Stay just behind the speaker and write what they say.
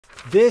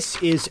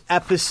This is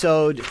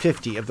episode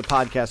 50 of the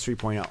podcast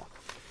 3.0.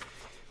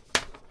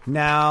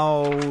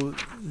 Now,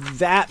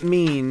 that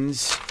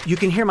means you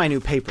can hear my new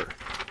paper.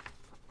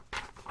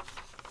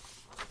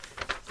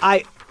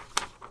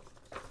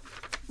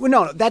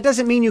 No, that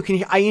doesn't mean you can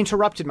hear. I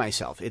interrupted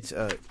myself. It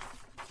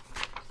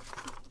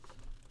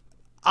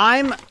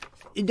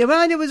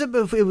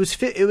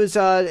was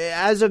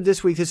as of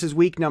this week, this is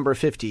week number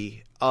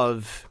 50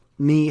 of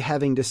me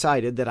having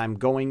decided that I'm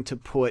going to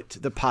put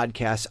the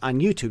podcast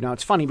on YouTube. Now,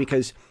 it's funny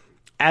because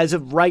as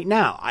of right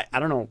now, I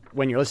don't know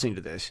when you're listening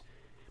to this,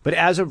 but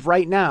as of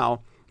right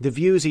now, the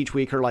views each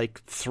week are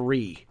like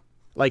 3.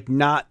 Like,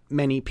 not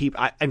many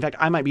people. In fact,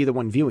 I might be the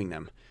one viewing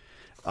them.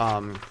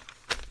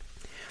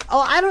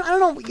 I don't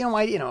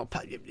know.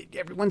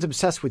 Everyone's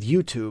obsessed with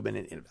YouTube,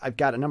 and I've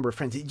got a number of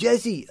friends.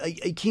 Jesse,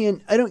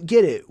 I don't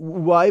get it.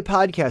 Why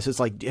podcast? It's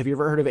like, have you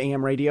ever heard of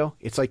AM radio?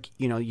 It's like,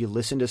 you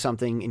listen to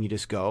something and you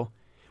just go.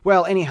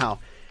 Well, anyhow,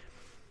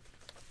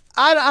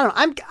 I don't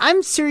know.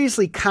 I'm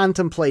seriously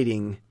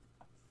contemplating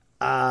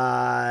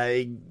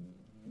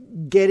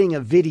getting a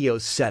video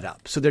set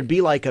up. So there'd be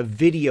like a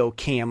video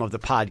cam of the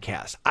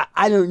podcast.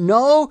 I don't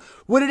know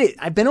what it is.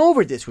 I've been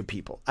over this with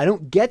people. I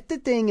don't get the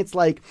thing. It's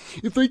like,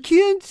 if I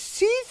can't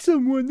see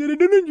someone, then I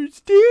don't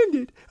understand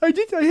it. I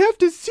have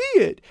to see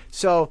it.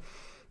 So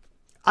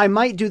I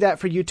might do that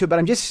for YouTube, but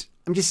I'm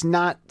just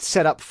not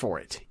set up for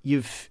it.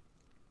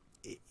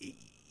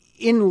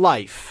 In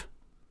life,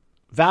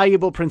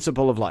 valuable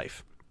principle of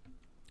life,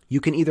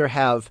 you can either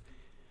have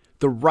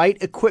the right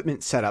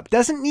equipment set up.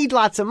 Doesn't need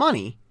lots of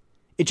money.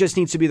 It just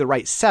needs to be the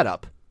right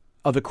setup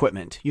of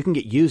equipment. You can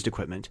get used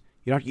equipment.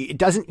 You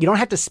don't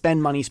have to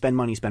spend money.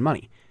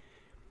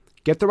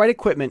 Get the right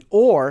equipment,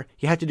 or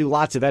you have to do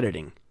lots of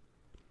editing.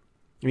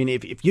 I mean,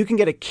 if you can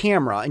get a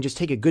camera and just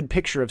take a good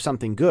picture of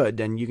something good,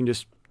 then you can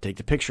just take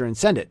the picture and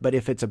send it. But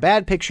if it's a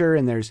bad picture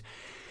and there's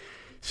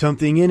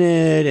something in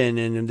it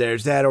and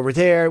there's that over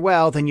there,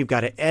 well, then you've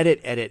got to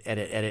edit.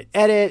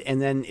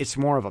 And then it's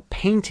more of a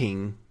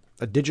painting,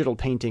 a digital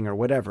painting or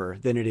whatever,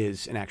 than it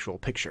is an actual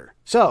picture.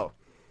 So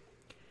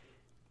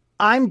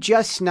I'm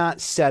just not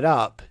set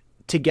up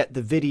to get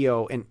the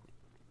video and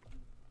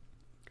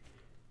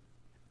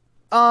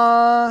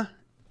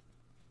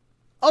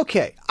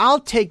okay, I'll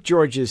take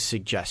George's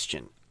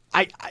suggestion.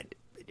 I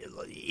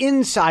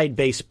inside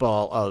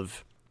baseball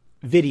of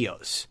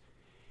videos.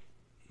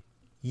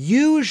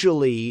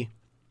 Usually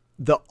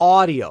the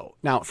audio.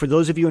 Now, for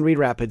those of you in Reed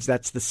Rapids,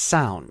 that's the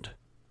sound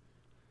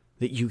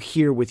that you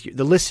hear with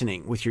the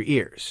listening with your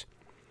ears.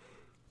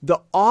 The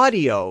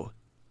audio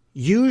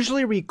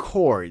usually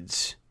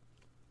records.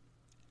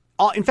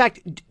 In fact,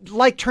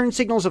 like turn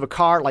signals of a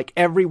car, like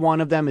every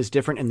one of them is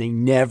different and they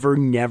never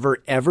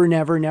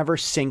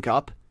sync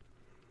up.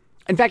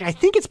 In fact, I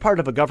think it's part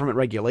of a government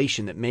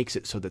regulation that makes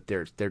it so that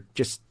they're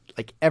just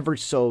like ever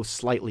so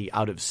slightly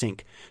out of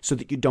sync so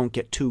that you don't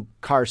get two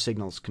car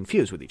signals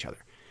confused with each other.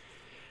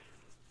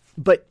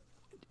 But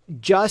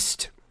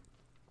just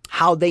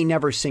how they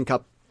never sync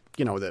up,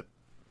 the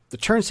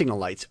turn signal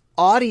lights,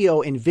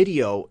 audio and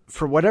video,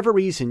 for whatever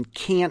reason,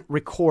 can't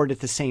record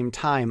at the same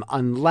time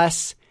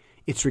unless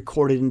it's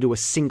recorded into a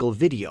single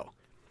video.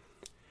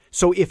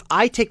 So if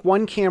I take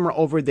one camera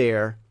over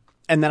there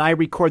and then I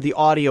record the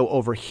audio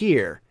over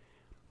here,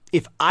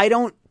 if I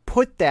don't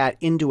put that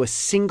into a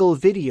single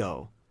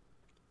video,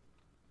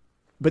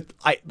 but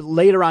I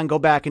later on go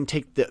back and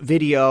take the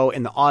video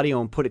and the audio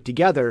and put it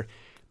together,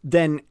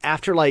 then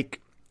after like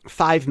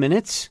 5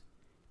 minutes,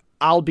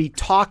 I'll be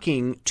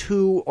talking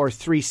 2 or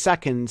 3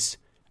 seconds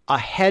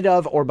ahead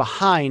of or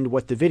behind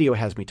what the video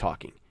has me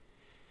talking.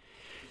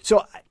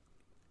 So,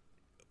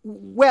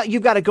 well,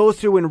 you've got to go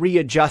through and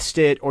readjust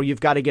it, or you've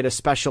got to get a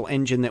special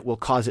engine that will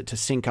cause it to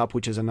sync up,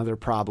 which is another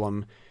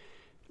problem.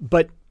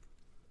 But,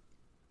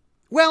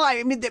 well,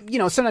 I mean,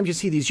 sometimes you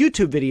see these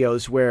YouTube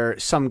videos where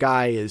some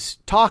guy is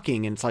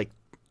talking and it's like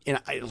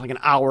an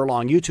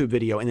hour-long YouTube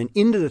video, and then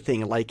into the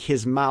thing, like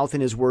his mouth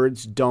and his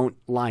words don't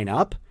line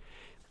up.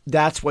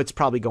 That's what's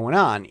probably going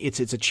on. It's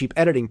a cheap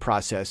editing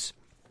process.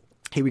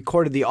 He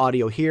recorded the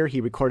audio here.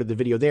 He recorded the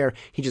video there.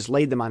 He just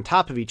laid them on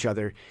top of each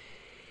other.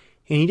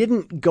 And he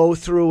didn't go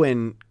through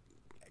and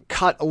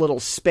cut a little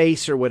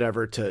space or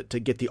whatever to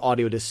get the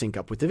audio to sync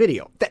up with the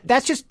video.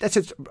 That's just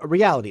a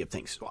reality of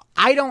things.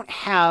 I've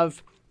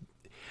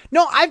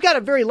got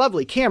a very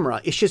lovely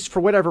camera. It's just for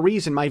whatever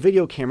reason, my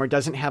video camera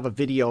doesn't have a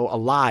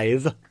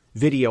live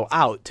video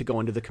out to go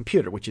into the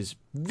computer, which is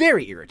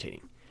very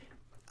irritating.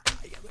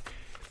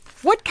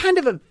 What kind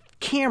of a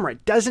camera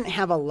doesn't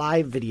have a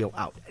live video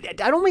out? That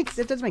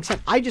doesn't make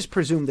sense. I just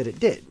presumed that it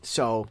did.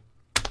 So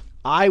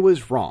I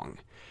was wrong.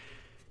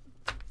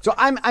 So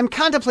I'm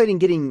contemplating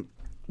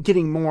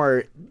getting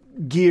more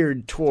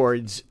geared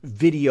towards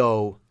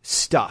video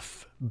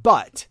stuff.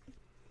 But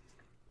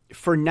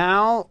for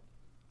now,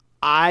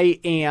 I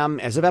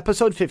am, as of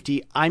episode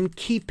 50, I'm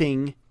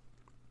keeping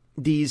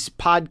these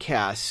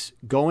podcasts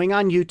going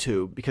on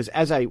YouTube because,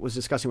 as I was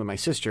discussing with my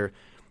sister,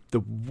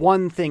 the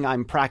one thing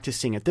I'm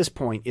practicing at this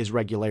point is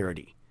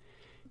regularity.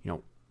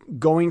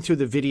 Going through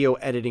the video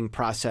editing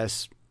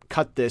process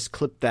cut this,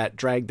 clip that,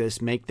 drag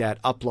this, make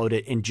that, upload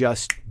it, and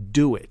just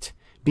do it.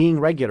 Being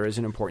regular is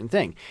an important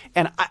thing.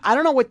 And I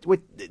don't know what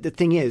the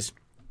thing is,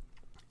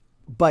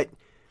 but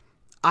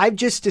I've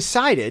just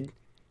decided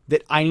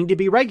that I need to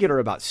be regular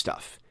about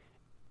stuff.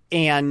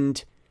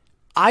 And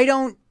I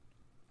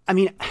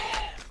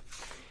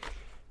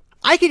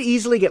could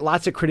easily get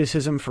lots of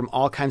criticism from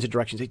all kinds of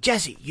directions. Like,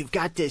 Jesse, you've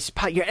got this,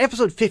 you're at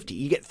episode 50,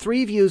 you get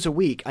 3 views a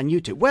week on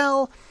YouTube.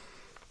 Well,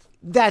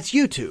 that's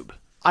YouTube.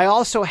 I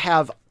also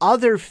have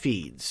other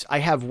feeds. I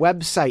have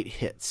website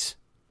hits,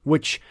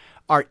 which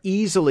are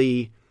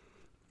easily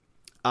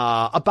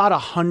about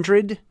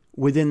 100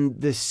 within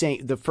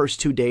the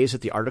first 2 days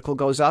that the article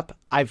goes up.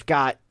 I've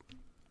got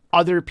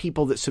other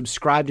people that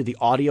subscribe to the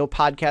audio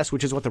podcast,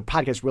 which is what the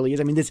podcast really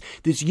is. I mean, this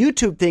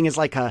YouTube thing is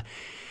like a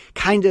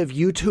kind of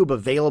YouTube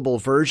available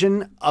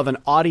version of an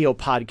audio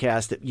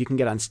podcast that you can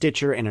get on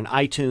Stitcher and on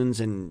iTunes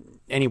and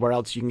anywhere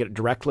else you can get it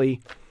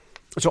directly.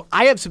 So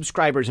I have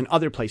subscribers in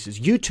other places.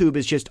 YouTube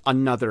is just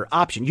another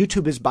option.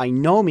 YouTube is by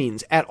no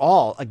means at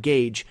all a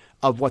gauge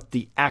of what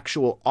the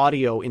actual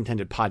audio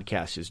intended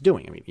podcast is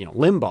doing. I mean,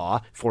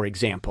 Limbaugh, for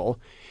example,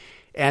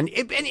 and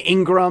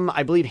Ingram,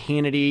 I believe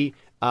Hannity,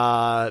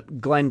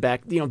 Glenn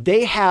Beck,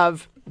 they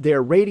have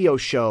their radio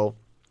show,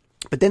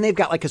 but then they've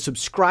got like a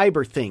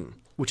subscriber thing,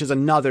 which is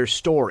another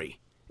story.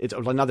 It's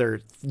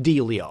another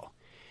dealio.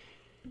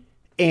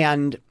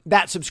 And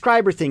that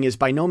subscriber thing is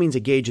by no means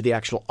a gauge of the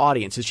actual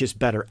audience. It's just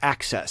better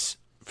access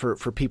for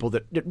people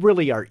that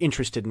really are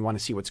interested and want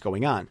to see what's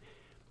going on.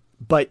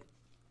 But,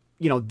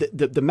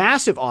 the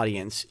massive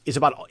audience is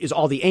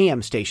all the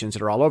AM stations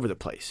that are all over the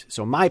place.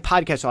 So my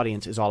podcast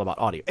audience is all about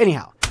audio.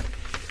 Anyhow,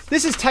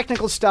 this is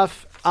technical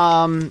stuff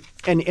and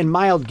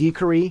mild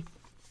geekery.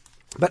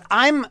 But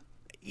I've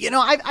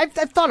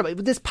thought about it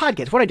with this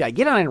podcast. What I do, I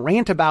get on and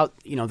rant about,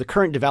 the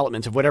current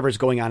developments of whatever's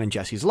going on in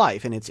Jesse's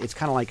life. And it's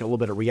kind of like a little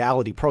bit of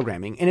reality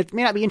programming. And it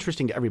may not be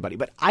interesting to everybody,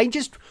 but I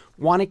just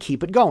want to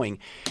keep it going.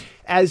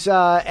 As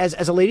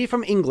a lady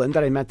from England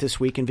that I met this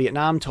week in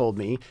Vietnam told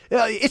me,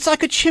 it's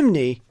like a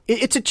chimney.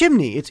 It's a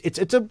chimney.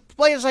 It's a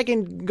place I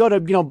can go to,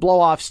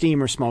 blow off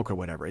steam or smoke or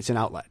whatever. It's an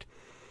outlet.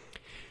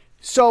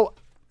 So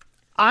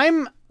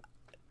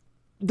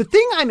the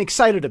thing I'm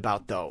excited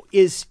about, though,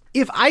 is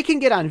if I can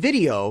get on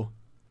video,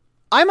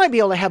 I might be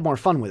able to have more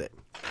fun with it.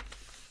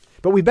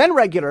 But we've been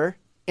regular,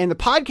 and the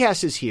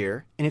podcast is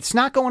here, and it's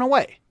not going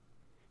away.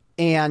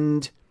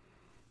 And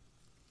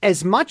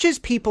as much as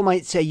people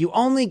might say, you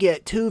only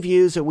get 2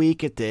 views a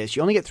week at this,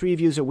 you only get 3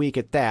 views a week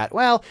at that.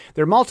 Well,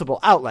 there are multiple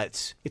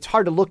outlets. It's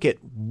hard to look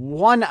at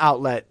one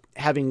outlet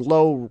having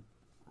low,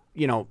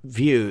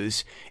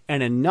 views,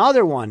 and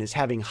another one is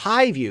having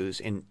high views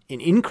and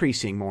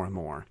increasing more and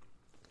more.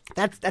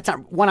 That's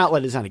not, one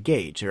outlet is not a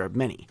gauge. There are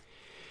many.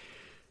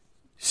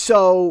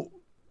 So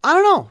I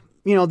don't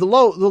know. The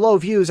low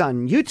views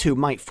on YouTube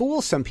might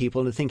fool some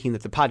people into thinking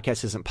that the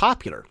podcast isn't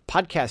popular.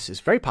 Podcast is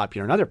very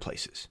popular in other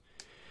places.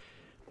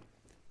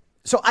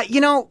 So I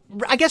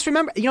guess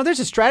remember, there's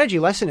a strategy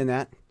lesson in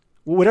that.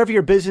 Whatever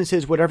your business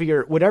is, whatever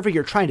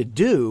you're trying to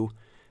do,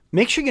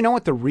 make sure you know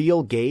what the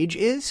real gauge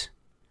is.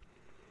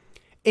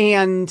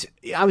 And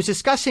I was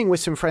discussing with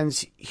some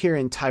friends here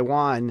in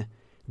Taiwan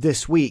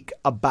this week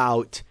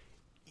about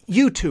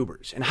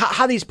YouTubers and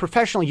how these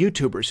professional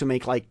YouTubers who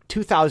make like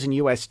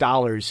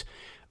 $2,000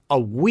 a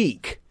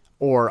week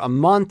or a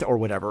month or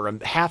whatever,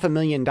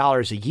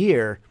 $500,000 a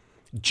year,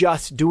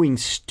 just doing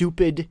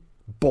stupid,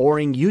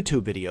 boring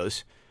YouTube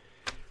videos.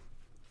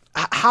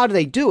 How do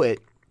they do it?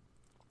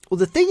 Well,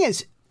 the thing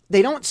is,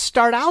 they don't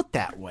start out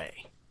that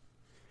way.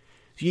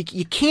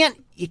 You can't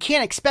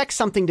expect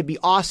something to be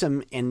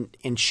awesome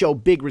and show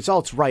big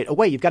results right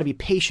away. You've got to be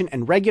patient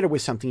and regular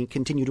with something and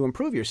continue to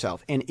improve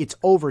yourself. And it's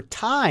over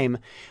time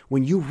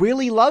when you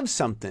really love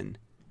something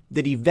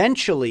that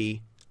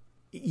eventually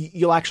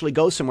you'll actually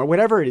go somewhere,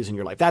 whatever it is in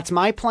your life. That's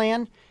my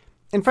plan.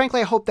 And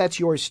frankly, I hope that's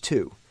yours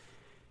too.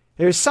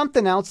 There's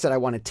something else that I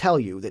want to tell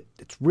you that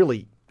it's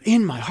really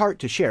in my heart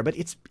to share, but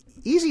it's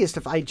easiest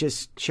if I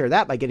just share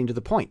that by getting to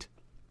the point.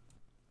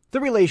 The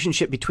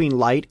relationship between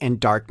light and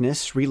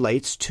darkness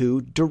relates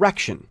to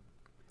direction.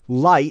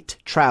 Light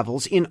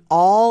travels in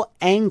all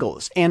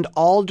angles and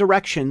all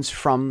directions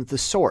from the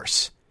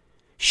source.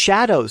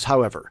 Shadows,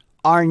 however,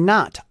 are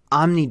not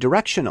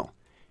omnidirectional.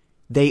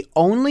 They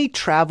only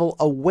travel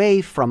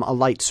away from a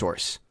light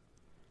source.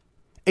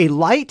 A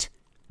light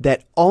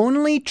that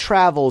only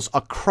travels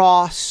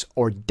across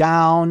or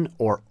down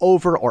or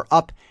over or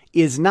up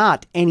is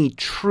not any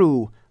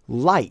true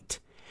light.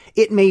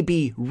 It may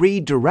be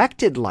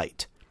redirected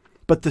light,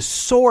 but the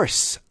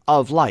source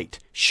of light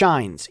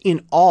shines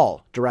in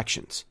all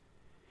directions.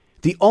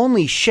 The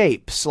only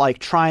shapes like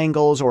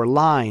triangles or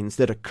lines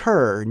that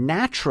occur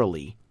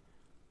naturally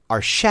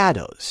are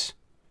shadows.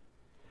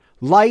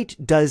 Light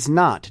does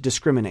not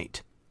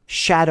discriminate.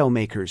 Shadow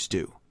makers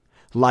do.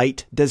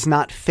 Light does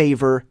not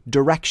favor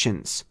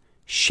directions.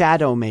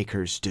 Shadow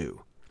makers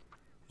do.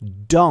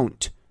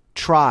 Don't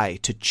try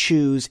to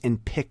choose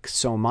and pick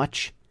so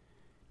much.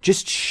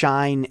 Just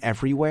shine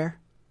everywhere.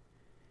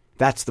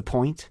 That's the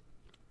point.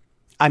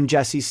 I'm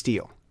Jesse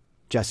Steele.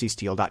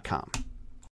 jessesteele.com.